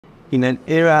in an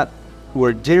era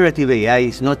where generative AI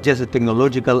is not just a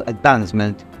technological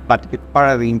advancement, but a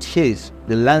paradigm shift.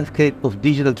 The landscape of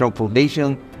digital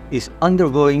transformation is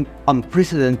undergoing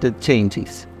unprecedented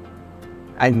changes.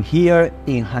 I'm here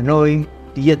in Hanoi,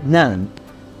 Vietnam,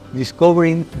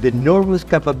 discovering the enormous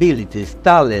capabilities,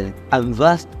 talent, and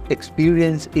vast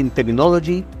experience in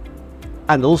technology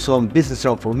and also on business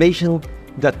transformation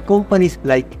that companies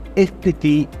like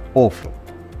FPT offer.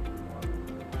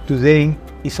 Today,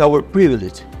 it's our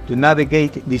privilege to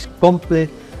navigate this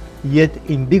complex yet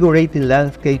invigorating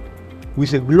landscape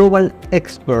with a global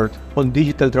expert on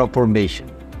digital transformation.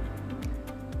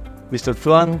 Mr.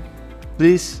 Tuan,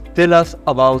 please tell us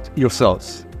about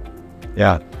yourselves.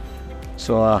 Yeah,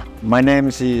 so my name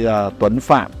is Tuan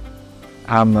Pham.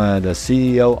 I'm the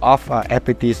CEO of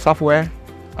FPT Software,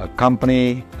 a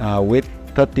company with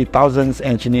 30,000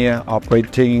 engineers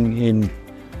operating in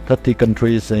 30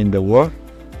 countries in the world.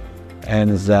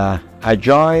 And I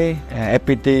joined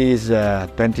FPT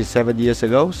 27 years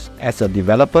ago as a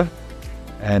developer.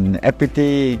 And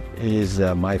FPT is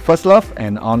my first love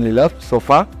and only love so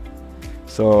far.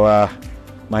 So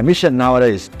my mission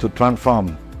nowadays is to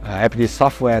transform FPT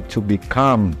Software to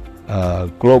become a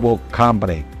global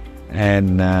company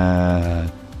and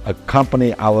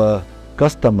accompany our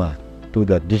customer to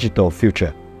the digital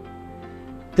future.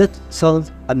 That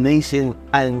sounds amazing,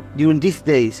 and during these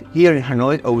days here in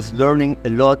Hanoi, I was learning a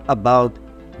lot about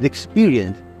the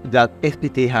experience that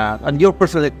FPT had, and your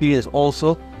personal experience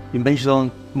also. You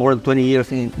mentioned more than 20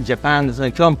 years in Japan as an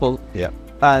example. Yeah.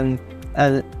 And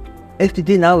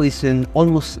FPT now is in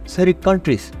almost 30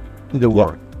 countries in the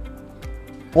world,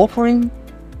 offering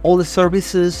all the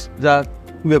services that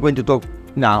we are going to talk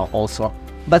now also.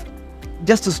 But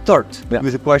just to start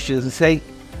with the questions and say,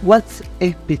 what is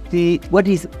FPT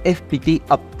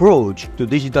approach to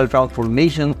digital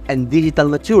transformation and digital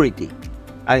maturity?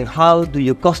 And how do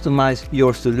you customize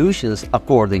your solutions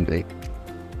accordingly?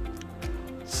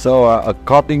 So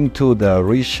according to the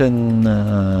recent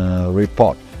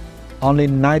report, only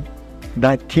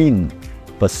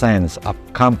 19% of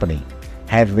companies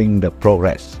having the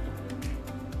progress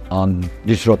on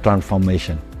digital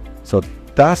transformation. So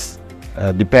that's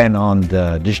depend on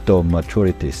the digital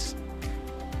maturities.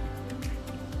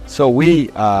 So we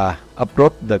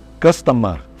approach the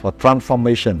customer for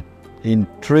transformation in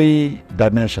 3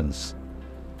 dimensions.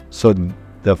 So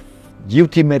the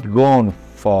ultimate goal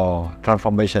for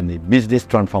transformation is business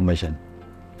transformation.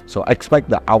 So expect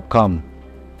the outcome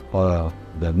or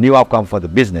the new outcome for the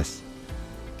business.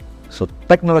 So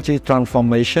technology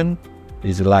transformation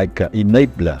is like an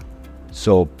enabler.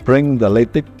 So bring the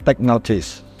latest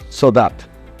technologies so that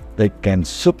they can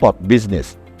support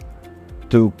business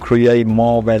to create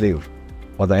more value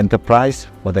for the enterprise,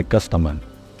 for the customer.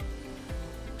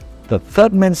 The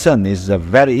third mention is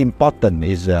very important,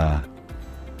 is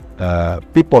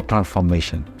people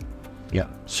transformation. Yeah.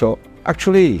 So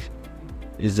actually,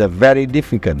 it's very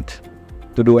difficult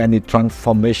to do any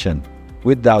transformation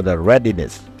without the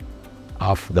readiness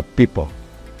of the people.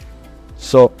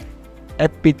 So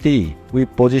FPT, we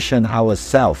position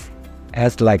ourselves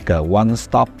as like a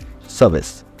one-stop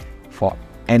service for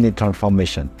any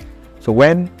transformation. So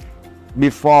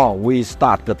before we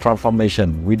start the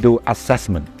transformation, we do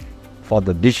assessment for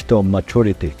the digital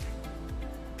maturity.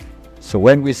 So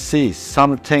when we see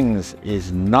some things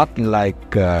is not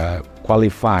like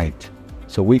qualified,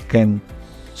 so we can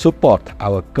support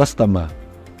our customer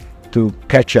to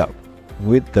catch up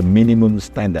with the minimum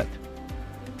standard.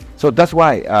 So that's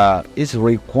why it's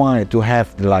required to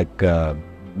have like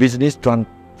business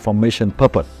transformation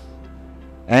purpose.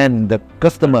 And the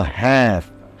customer have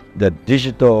the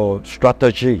digital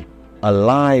strategy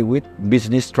aligned with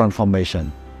business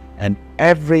transformation. And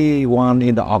everyone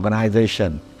in the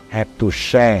organization have to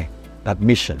share that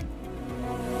mission.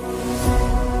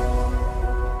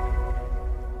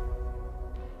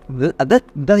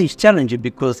 That is challenging,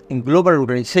 because in global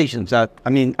organizations, I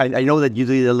know that you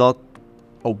did a lot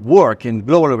of work in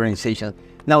global organizations.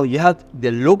 Now you have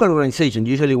the local organization,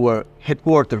 usually where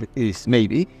headquarters is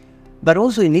maybe, but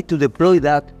also you need to deploy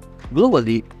that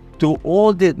globally to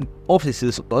all the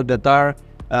offices that are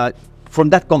from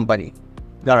that company,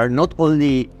 that are not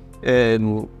only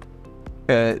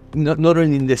not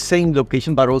only in the same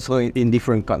location, but also in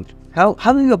different countries. How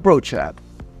do you approach that?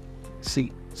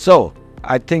 See, so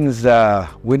I think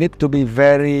we need to be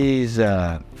very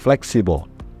flexible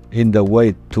in the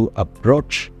way to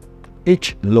approach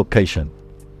each location.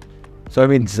 So it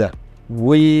means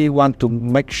we want to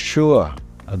make sure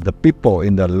the people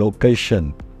in the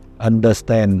location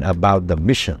understand about the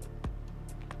mission.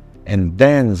 And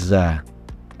then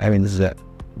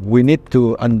we need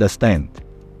to understand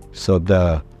So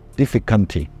the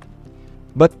difficulty.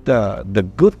 But the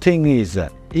good thing is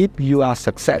if you are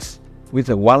success with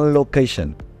one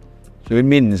location, so it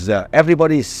means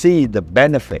everybody see the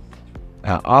benefit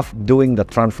of doing the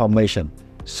transformation.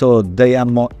 So they are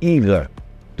more eager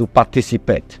to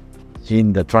participate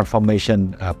in the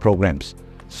transformation programs.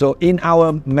 So in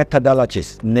our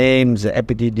methodologies, names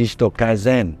FPT Digital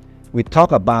Kaizen, we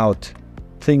talk about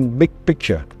think big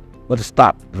picture, but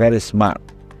start very smart.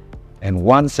 And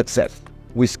one success,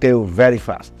 we scale very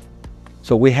fast.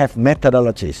 So we have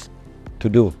methodologies to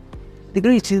do. The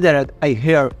great thing that I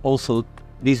hear also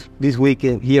this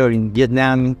weekend here in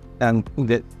Vietnam and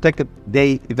the Tech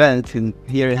Day event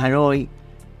here in Hanoi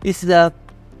is that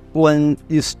when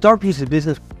you start with a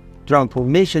business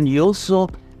transformation, you also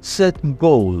set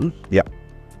goals. Yeah.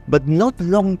 But not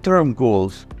long-term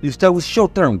goals. You start with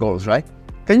short-term goals, right?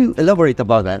 Can you elaborate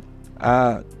about that?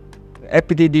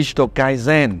 FPT Digital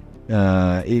Kaizen,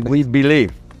 we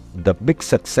believe the big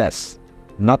success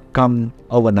not come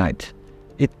overnight.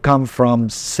 It comes from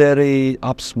series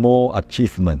of small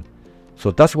achievements.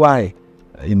 So that's why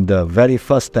in the very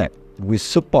first step, we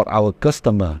support our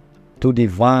customer to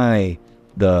divide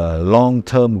the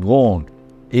long-term goal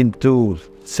into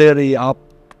series of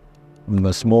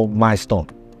small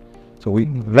milestones. So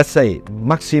let's say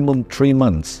maximum 3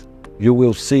 months, you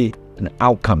will see an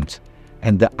outcome,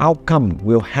 and the outcome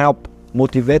will help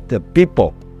motivate the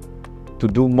people to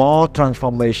do more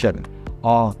transformation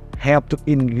or help to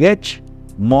engage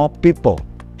more people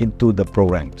into the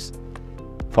programs.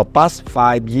 For past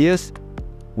 5 years,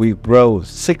 we grow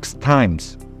 6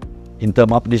 times in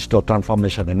terms of digital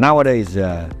transformation, and nowadays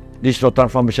digital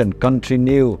transformation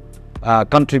contributes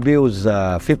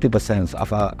 50%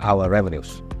 of our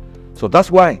revenues. So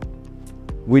that's why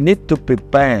we need to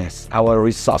prepare our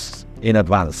resources in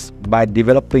advance by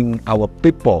developing our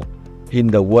people in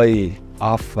the way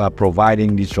of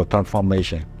providing digital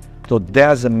transformation. So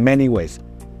there's many ways.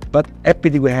 But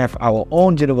FPT, we have our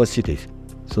own universities.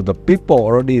 So the people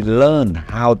already learn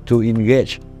how to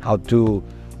engage, how to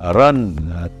run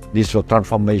digital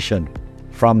transformation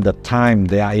from the time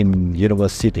they are in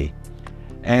university.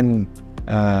 And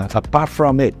apart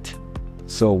from it,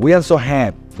 so we also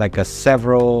have like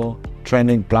several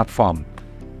training platform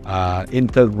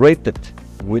integrated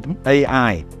with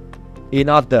AI in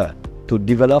order to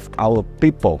develop our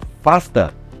people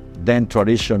faster than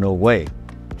traditional way.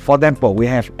 For example, we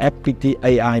have FPT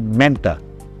AI Mentor.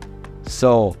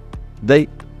 So it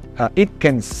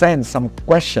can send some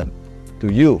question to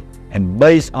you, and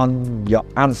based on your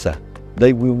answer,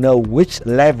 they will know which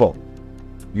level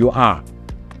you are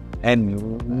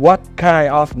and what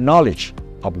kind of knowledge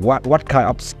of what kind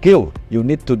of skill you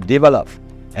need to develop,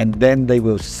 and then they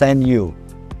will send you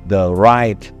the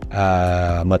right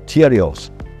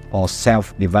materials or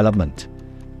self-development.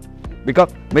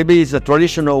 Because maybe it's a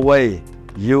traditional way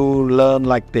you learn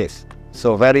like this,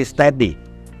 so very steady.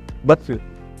 But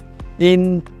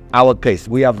in our case,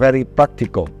 we are very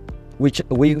practical, which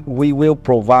we will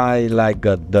provide like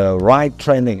the right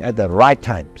training at the right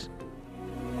times.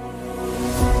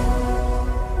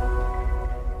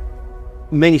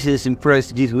 Many students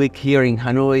impressed this week here in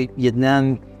Hanoi,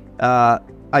 Vietnam. I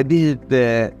visited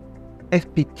the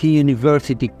FPT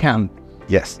University camp.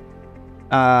 Yes.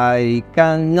 I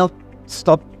cannot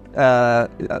stop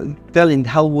telling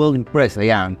how well impressed I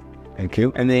am. Thank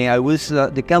you. And then I was,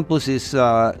 the campus is,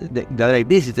 that I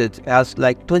visited has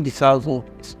like 20,000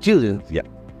 students. Yeah.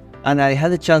 And I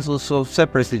had a chance also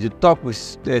separately to talk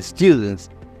with the students,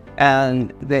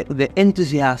 and the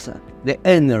enthusiasm, the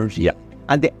energy, yeah,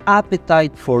 and the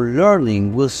appetite for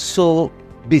learning was so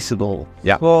visible.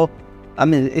 Yeah. So, I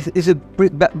mean, it's a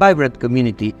vibrant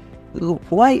community.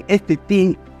 Why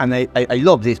FPT, and I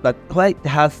love this, but why it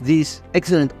has this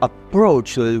excellent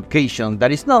approach to education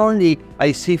that is not only,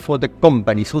 I see, for the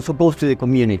companies, also goes to the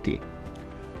community?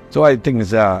 So I think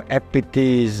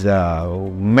FPT is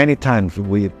many times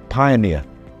we pioneer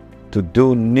to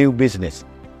do new business.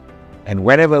 And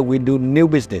whenever we do new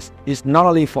business, it's not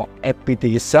only for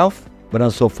FPT itself, but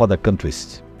also for the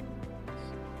countries.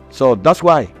 So that's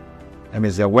why, I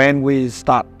mean, when we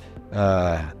start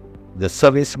the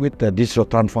service with the digital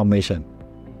transformation,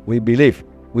 we believe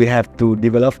we have to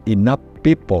develop enough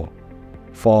people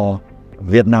for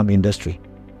Vietnam industry.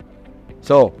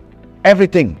 So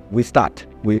everything we start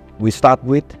with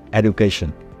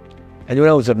education. And you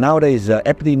know, so nowadays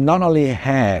FPT not only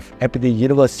have FPT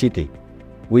University,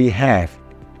 we have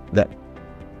the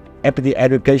FPT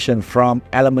education from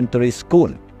elementary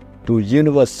school to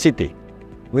university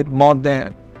with more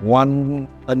than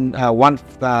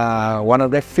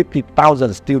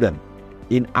 150,000 students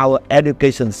in our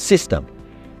education system.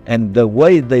 and the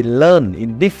way they learn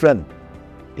in different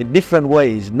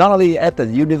ways, not only at the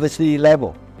university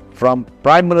level, from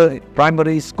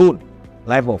primary school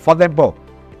level. For example,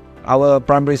 our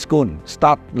primary school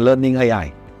start learning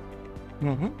AI.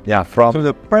 Yeah, from So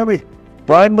the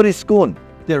primary school,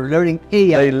 they're learning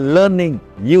AI. they're learning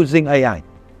using AI.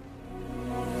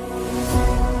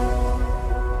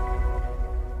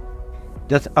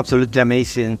 That's absolutely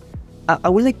amazing. I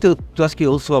would like to ask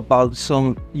you also about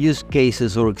some use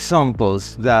cases or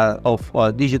examples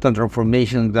of digital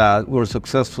transformation that were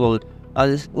successful.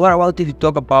 What about if you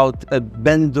talk about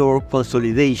vendor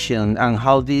consolidation and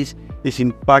how this is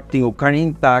impacting or can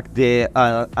impact the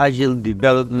agile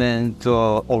development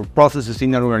or processes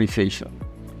in an organization?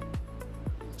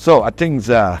 So I think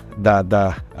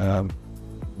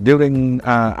during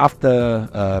after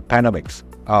pandemics,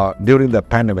 during the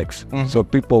pandemics, so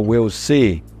people will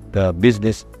see the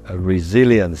business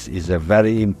resilience is a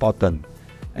very important.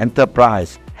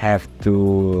 Enterprise have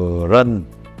to run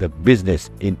the business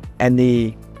in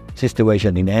any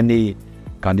situation, in any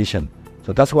condition.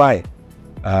 So that's why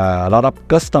a lot of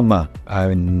customer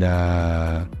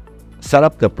set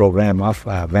up the program of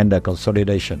vendor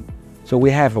consolidation. So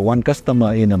we have one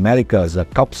customer in America, the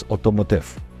Cox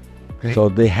Automotive. Okay. So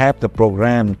they have the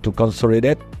program to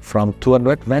consolidate from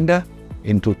 200 vendor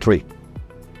into 3.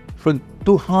 From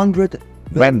 200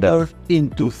 vendors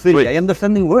into 3. I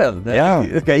understand it well. Yeah,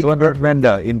 okay. 200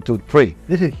 vendor into 3.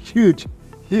 This is huge,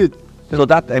 huge. So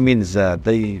that means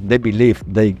they believe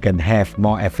they can have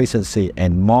more efficiency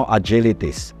and more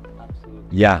agilities. Absolutely.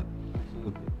 Yeah.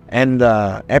 And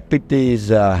FPT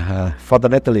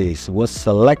fortunately was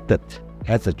selected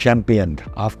as a champion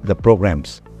of the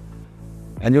programs.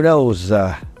 And you know,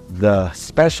 the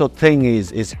special thing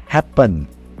is happened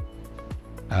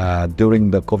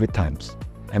during the COVID times.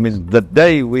 I mean, the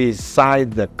day we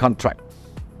signed the contract,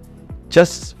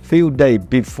 just few days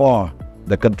before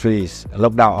the countries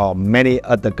lockdown, or many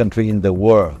other countries in the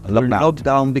world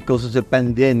lockdown because of the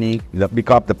pandemic.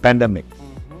 Because of the pandemic.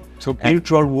 So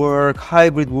virtual work,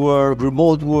 hybrid work,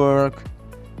 remote work.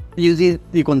 You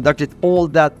conducted all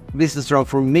that business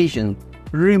transformation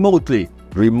remotely.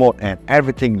 Remote, and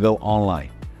everything go online.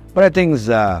 But I think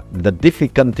the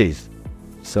difficulties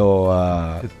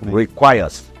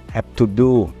requires have to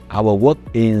do our work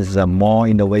in a more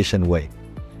innovation way.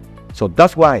 So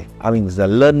that's why the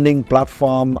learning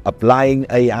platform, applying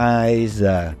AIs,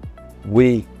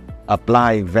 we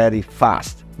apply very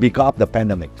fast because of the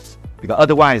pandemics. Because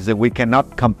otherwise we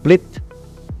cannot complete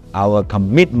our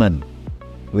commitment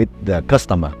with the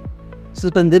customer. So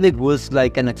the pandemic was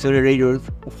like an accelerator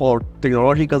for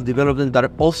technological development, but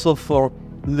also for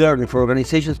learning, for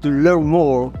organizations to learn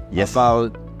more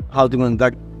about how to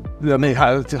conduct,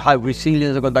 how to have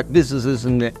resilience, to conduct businesses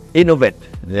and innovate.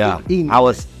 Yeah,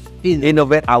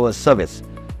 innovate our service.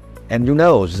 And you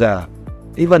know,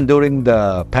 even during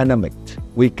the pandemic,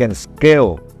 we can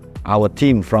scale our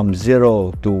team from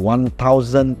 0 to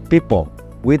 1,000 people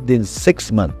within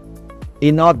 6 months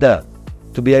in order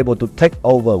to be able to take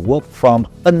over work from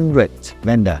hundreds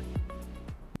vendors.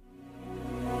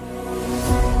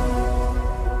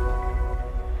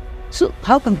 So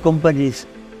how can companies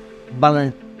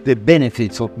balance the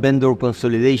benefits of vendor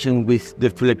consolidation with the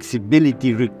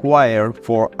flexibility required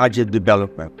for agile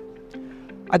development?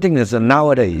 I think that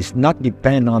nowadays not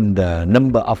depend on the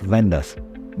number of vendors,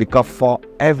 because for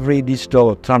every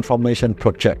digital transformation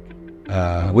project,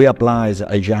 we apply the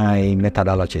agile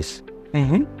methodologies.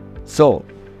 So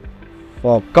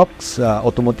for Cox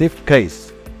Automotive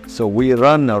case, so we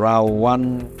run around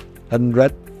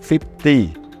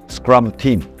 150 Scrum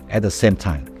team at the same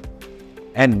time.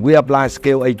 And we apply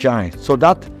scale agile so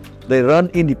that they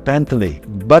run independently,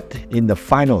 but in the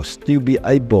final still be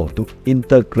able to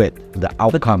integrate the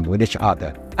outcome with each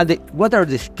other. And what are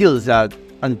the skills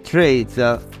and traits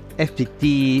that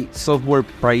FPT Software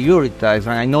prioritize?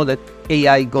 And I know that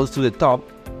AI goes to the top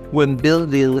when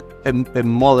building a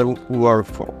modern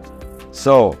workforce.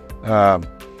 So,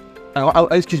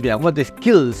 excuse me, what the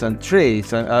skills and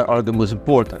traits are the most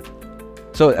important?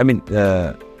 So,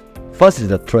 first is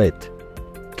the trait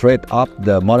of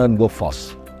the modern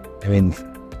workforce.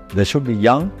 They should be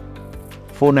young,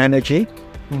 full energy,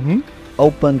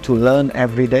 open to learn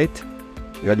every day.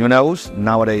 You know,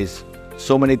 nowadays,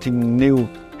 so many things new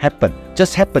happen.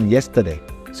 Just happened yesterday.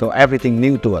 So everything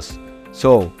new to us.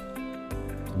 So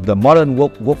the modern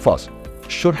workforce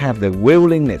should have the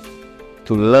willingness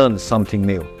to learn something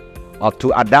new or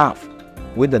to adapt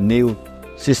with the new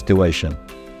situation.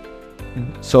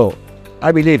 So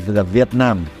I believe that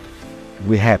Vietnam,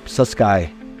 we have such kind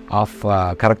of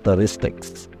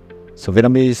characteristics. So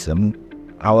Vietnamese,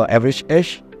 our average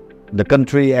age The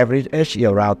country average age is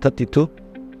around 32.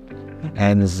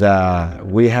 And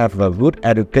we have a good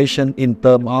education in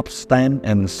terms of STEM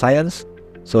and science.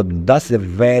 So that's a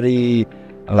very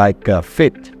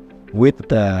fit with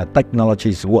the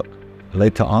technology's work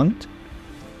later on.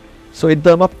 So in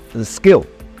terms of the skill,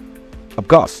 of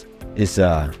course, is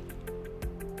a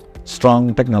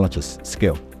strong technologist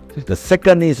skill. The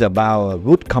second is about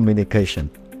good communication,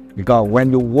 because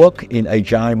when you work in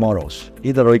agile models,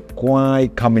 it requires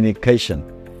communication.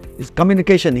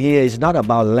 Communication here is not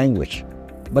about language,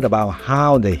 but about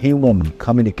how the human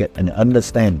communicate and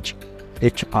understand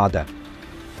each other.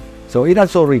 So it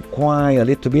also requires a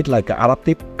little bit like an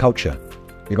adaptive culture,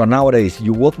 because nowadays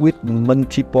you work with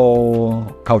multiple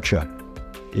culture.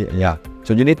 Yeah,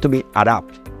 so you need to be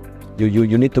adapt.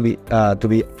 You need to be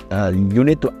you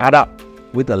need to adapt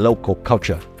with the local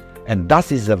culture, and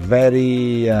that is a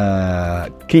very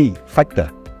key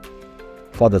factor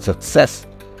for the success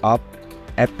of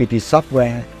FPT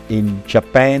Software in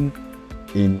Japan,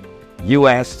 in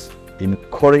US, in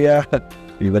Korea,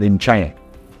 even in China.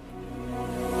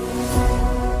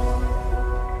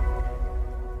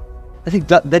 I think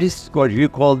that is what you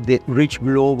call the rich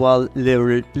global,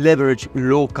 leverage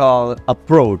local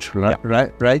approach, right?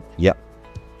 Yeah. Right? Yeah.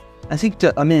 I think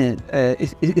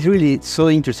it's really so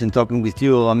interesting talking with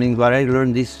you. I mean, what I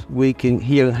learned this week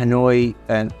here in Hanoi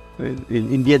and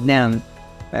in Vietnam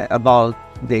about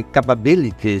the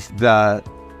capabilities that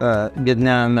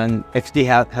Vietnam and FPT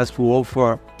has to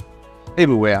offer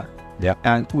everywhere. Yeah.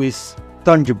 And with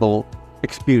tangible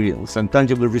experience and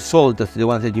tangible results, as the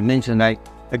ones that you mentioned, I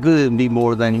couldn't be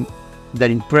more than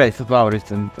impressed about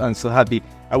it, and so happy.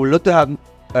 I would love to have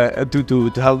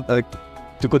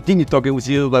to continue talking with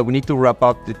you, but we need to wrap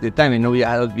up the time. I know you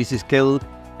have a busy schedule,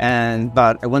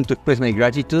 but I want to express my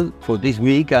gratitude for this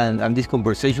week and this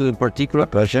conversation in particular.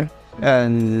 Pleasure.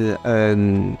 And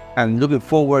looking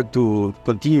forward to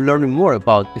continue learning more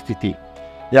about FPT.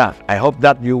 Yeah, I hope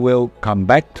that you will come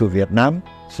back to Vietnam.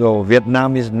 So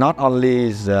Vietnam is not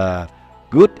only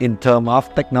good in terms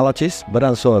of technologies, but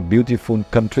also a beautiful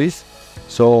country.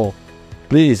 So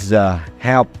please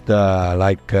help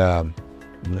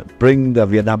bring the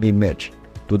Vietnam image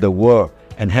to the world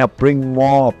and help bring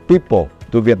more people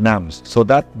to Vietnam so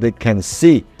that they can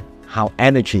see how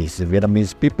energy is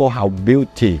Vietnamese people, how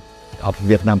beauty of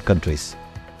Vietnam countries.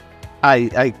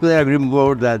 I couldn't agree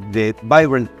more that the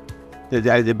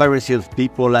vibrancy of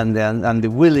people and the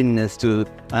willingness to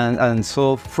and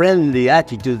so friendly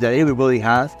attitude that everybody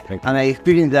has. And I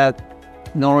experienced that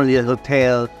not only at the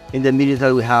hotel, in the meetings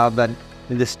that we have, but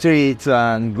in the streets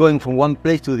and going from one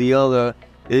place to the other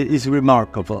is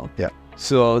remarkable. Yeah.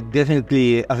 So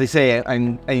definitely, as I say,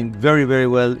 I'm very, very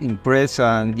well impressed.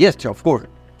 And yes, of course,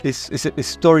 it's a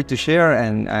story to share,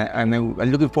 and I'm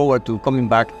looking forward to coming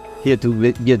back here to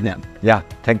Vietnam. Yeah,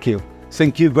 thank you.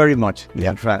 Thank you very much.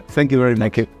 Yeah, thank you very much.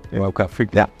 Thank you. You're welcome.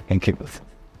 Yeah, thank you.